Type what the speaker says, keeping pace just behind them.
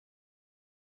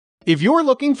If you're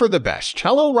looking for the best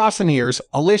cello rosin, here's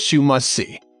a list you must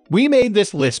see. We made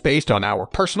this list based on our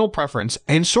personal preference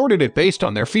and sorted it based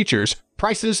on their features,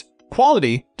 prices,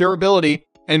 quality, durability,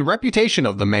 and reputation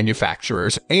of the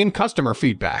manufacturers and customer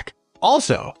feedback.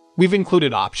 Also, we've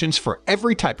included options for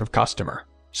every type of customer.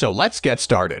 So let's get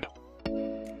started.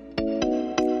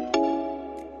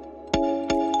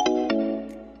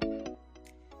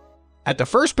 At the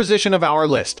first position of our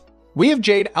list, we have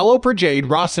Jade Jade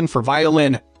Rosin for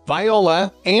violin,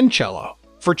 viola, and cello.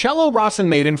 For cello rosin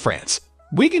made in France,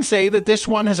 we can say that this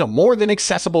one has a more than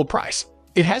accessible price.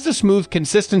 It has a smooth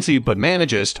consistency but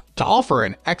manages to offer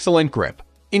an excellent grip.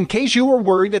 In case you are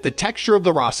worried that the texture of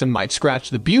the rosin might scratch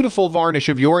the beautiful varnish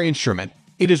of your instrument,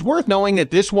 it is worth knowing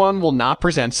that this one will not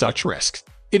present such risks.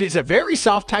 It is a very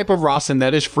soft type of rosin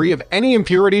that is free of any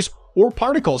impurities or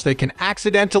particles that can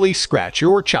accidentally scratch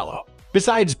your cello.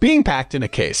 Besides being packed in a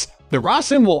case, the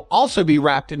rosin will also be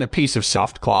wrapped in a piece of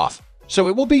soft cloth, so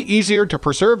it will be easier to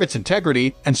preserve its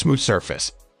integrity and smooth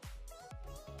surface.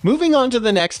 Moving on to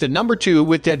the next at number 2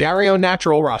 with D'Addario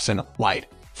Natural Rosin Light.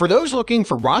 For those looking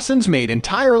for rosins made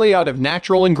entirely out of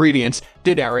natural ingredients,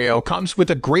 D'Addario comes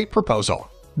with a great proposal.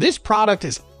 This product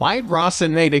is light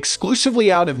rosin made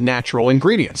exclusively out of natural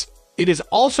ingredients. It is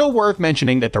also worth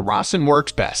mentioning that the rosin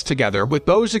works best together with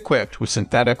bows equipped with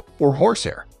synthetic or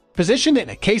horsehair. Positioned in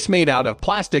a case made out of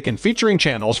plastic and featuring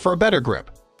channels for a better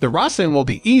grip, the rosin will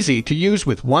be easy to use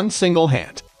with one single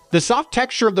hand. The soft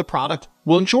texture of the product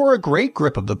will ensure a great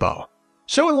grip of the bow,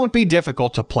 so it won't be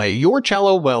difficult to play your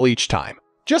cello well each time,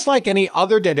 just like any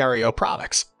other D'Addario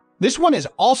products. This one is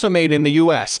also made in the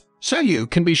US, so you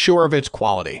can be sure of its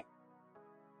quality.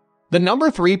 The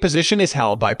number 3 position is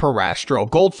held by Pirastro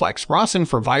Goldflex Rosin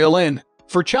for violin.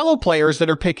 For cello players that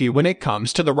are picky when it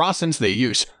comes to the rosins they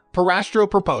use, Pirastro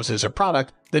proposes a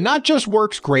product that not just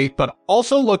works great but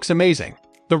also looks amazing.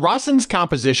 The rosin's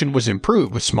composition was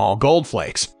improved with small gold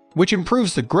flakes, which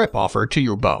improves the grip offered to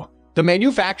your bow. The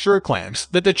manufacturer claims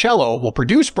that the cello will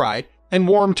produce bright and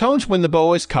warm tones when the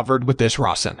bow is covered with this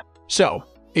rosin, so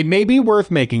it may be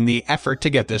worth making the effort to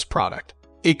get this product.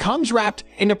 It comes wrapped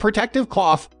in a protective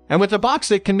cloth and with a box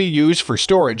that can be used for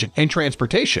storage and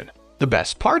transportation. The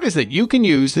best part is that you can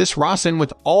use this rosin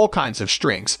with all kinds of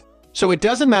strings, so it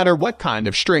doesn't matter what kind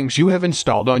of strings you have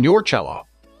installed on your cello.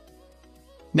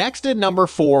 Next at number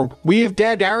 4, we have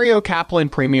D'Addario Kaplan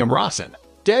Premium Rosin.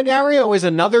 D'Addario is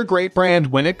another great brand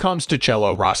when it comes to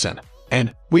cello rosin,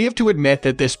 and we have to admit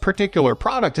that this particular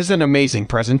product is an amazing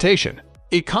presentation.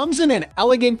 It comes in an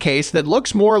elegant case that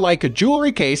looks more like a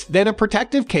jewelry case than a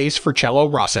protective case for cello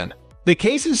rosin. The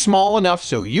case is small enough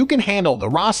so you can handle the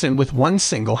rosin with one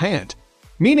single hand,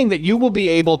 meaning that you will be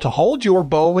able to hold your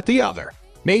bow with the other.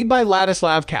 Made by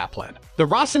Ladislav Kaplan, the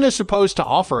rosin is supposed to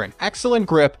offer an excellent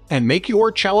grip and make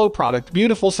your cello product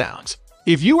beautiful sounds.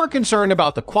 If you are concerned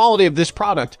about the quality of this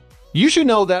product, you should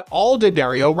know that all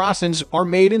D'Addario rosins are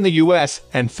made in the US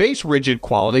and face rigid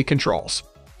quality controls.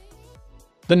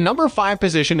 The number 5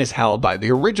 position is held by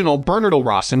the original Bernardel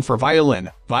rosin for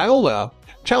violin, viola,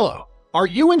 cello. Are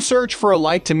you in search for a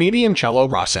light to medium cello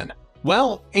rosin?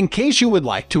 Well, in case you would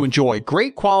like to enjoy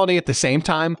great quality at the same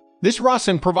time, this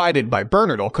rosin provided by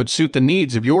Bernardel could suit the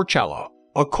needs of your cello.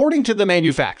 According to the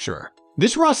manufacturer,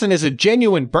 this rosin is a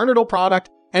genuine Bernardel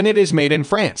product and it is made in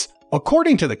France,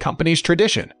 according to the company's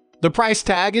tradition. The price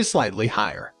tag is slightly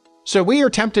higher, so we are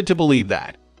tempted to believe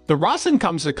that. The rosin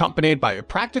comes accompanied by a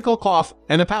practical cloth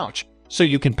and a pouch, so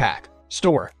you can pack,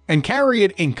 store, and carry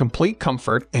it in complete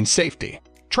comfort and safety.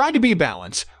 Try to be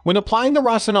balanced when applying the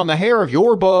rosin on the hair of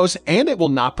your bows, and it will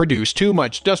not produce too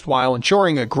much dust while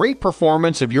ensuring a great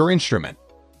performance of your instrument.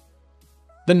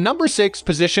 The number 6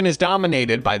 position is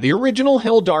dominated by the original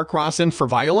Hill Dark Rosin for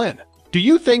violin. Do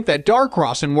you think that dark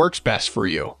rosin works best for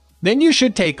you? Then you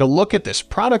should take a look at this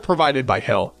product provided by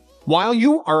Hill. While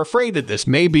you are afraid that this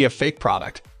may be a fake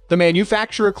product, the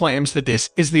manufacturer claims that this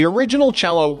is the original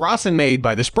cello rosin made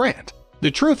by this brand. The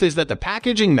truth is that the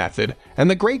packaging method and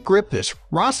the great grip this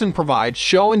rosin provides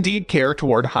show indeed care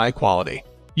toward high quality.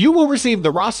 You will receive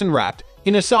the rosin wrapped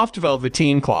in a soft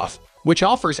velveteen cloth, which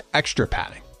offers extra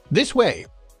padding. This way,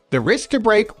 the risk to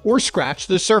break or scratch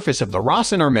the surface of the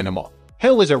rosin are minimal.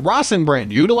 Hill is a rosin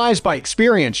brand utilized by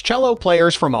experienced cello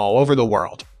players from all over the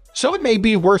world, so it may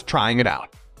be worth trying it out.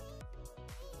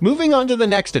 Moving on to the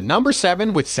next at number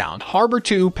 7 with Sound Harbor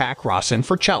 2-pack rosin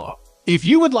for cello. If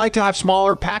you would like to have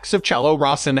smaller packs of cello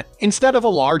rosin instead of a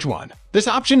large one, this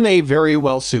option may very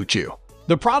well suit you.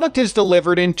 The product is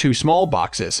delivered in 2 small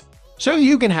boxes, so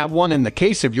you can have one in the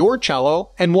case of your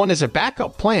cello and one as a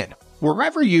backup plan,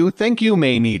 wherever you think you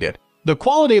may need it. The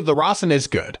quality of the rosin is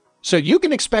good, so you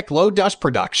can expect low dust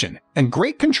production and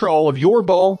great control of your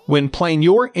bow when playing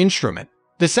your instrument.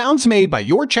 The sounds made by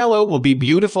your cello will be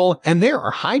beautiful, and there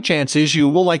are high chances you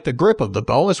will like the grip of the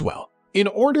bow as well. In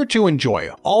order to enjoy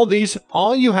all these,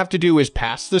 all you have to do is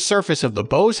pass the surface of the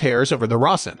bow's hairs over the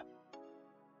rosin.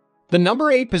 The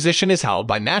number 8 position is held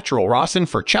by Natural Rosin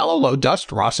for cello, Low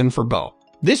Dust Rosin for bow.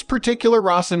 This particular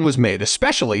rosin was made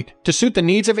especially to suit the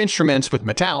needs of instruments with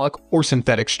metallic or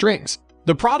synthetic strings.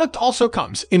 The product also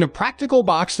comes in a practical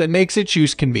box that makes its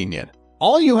use convenient.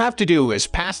 All you have to do is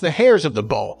pass the hairs of the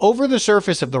bow over the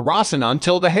surface of the rosin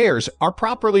until the hairs are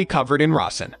properly covered in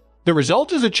rosin. The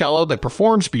result is a cello that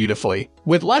performs beautifully,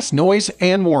 with less noise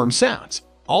and warm sounds.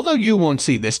 Although you won't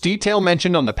see this detail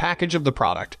mentioned on the package of the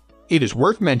product, it is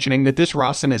worth mentioning that this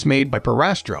rosin is made by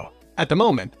Pirastro. At the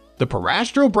moment, the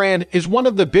Pirastro brand is one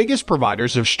of the biggest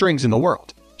providers of strings in the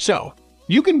world, so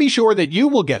you can be sure that you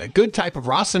will get a good type of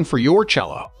rosin for your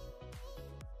cello.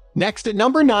 Next, at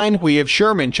number 9, we have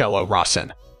Sherman Cello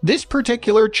Rosin. This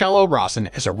particular cello rosin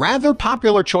is a rather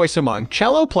popular choice among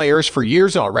cello players for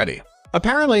years already.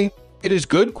 Apparently, it is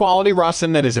good quality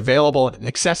rosin that is available at an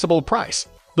accessible price.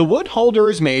 The wood holder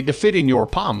is made to fit in your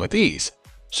palm with ease,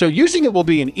 so using it will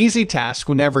be an easy task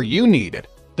whenever you need it.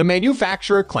 The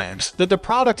manufacturer claims that the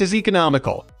product is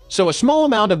economical, so a small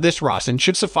amount of this rosin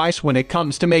should suffice when it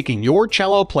comes to making your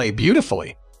cello play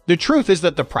beautifully. The truth is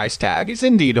that the price tag is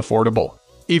indeed affordable.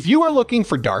 If you are looking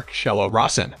for dark cello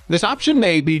rosin, this option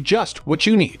may be just what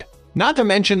you need. Not to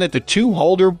mention that the two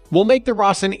holder will make the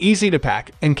rosin easy to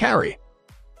pack and carry.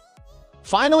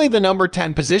 Finally, the number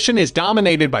 10 position is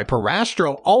dominated by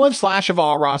Pirastro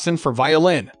Oliv/Evah rosin for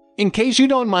violin. In case you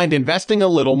don't mind investing a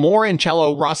little more in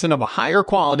cello rosin of a higher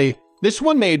quality, this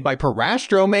one made by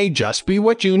Pirastro may just be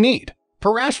what you need.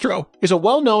 Pirastro is a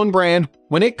well-known brand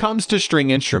when it comes to string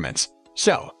instruments,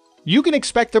 so you can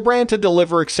expect the brand to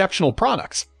deliver exceptional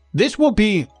products. This will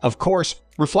be, of course,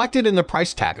 reflected in the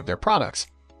price tag of their products,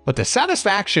 but the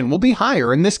satisfaction will be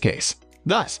higher in this case.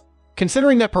 Thus,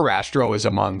 considering that Pirastro is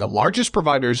among the largest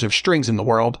providers of strings in the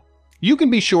world, you can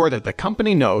be sure that the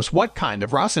company knows what kind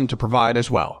of rosin to provide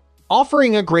as well.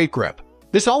 Offering a great grip,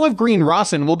 this olive green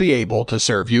rosin will be able to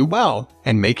serve you well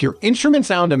and make your instrument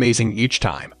sound amazing each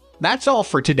time. That's all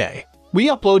for today. We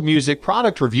upload music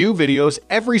product review videos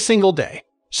every single day,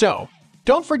 so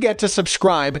don't forget to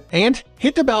subscribe and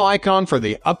hit the bell icon for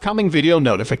the upcoming video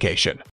notification.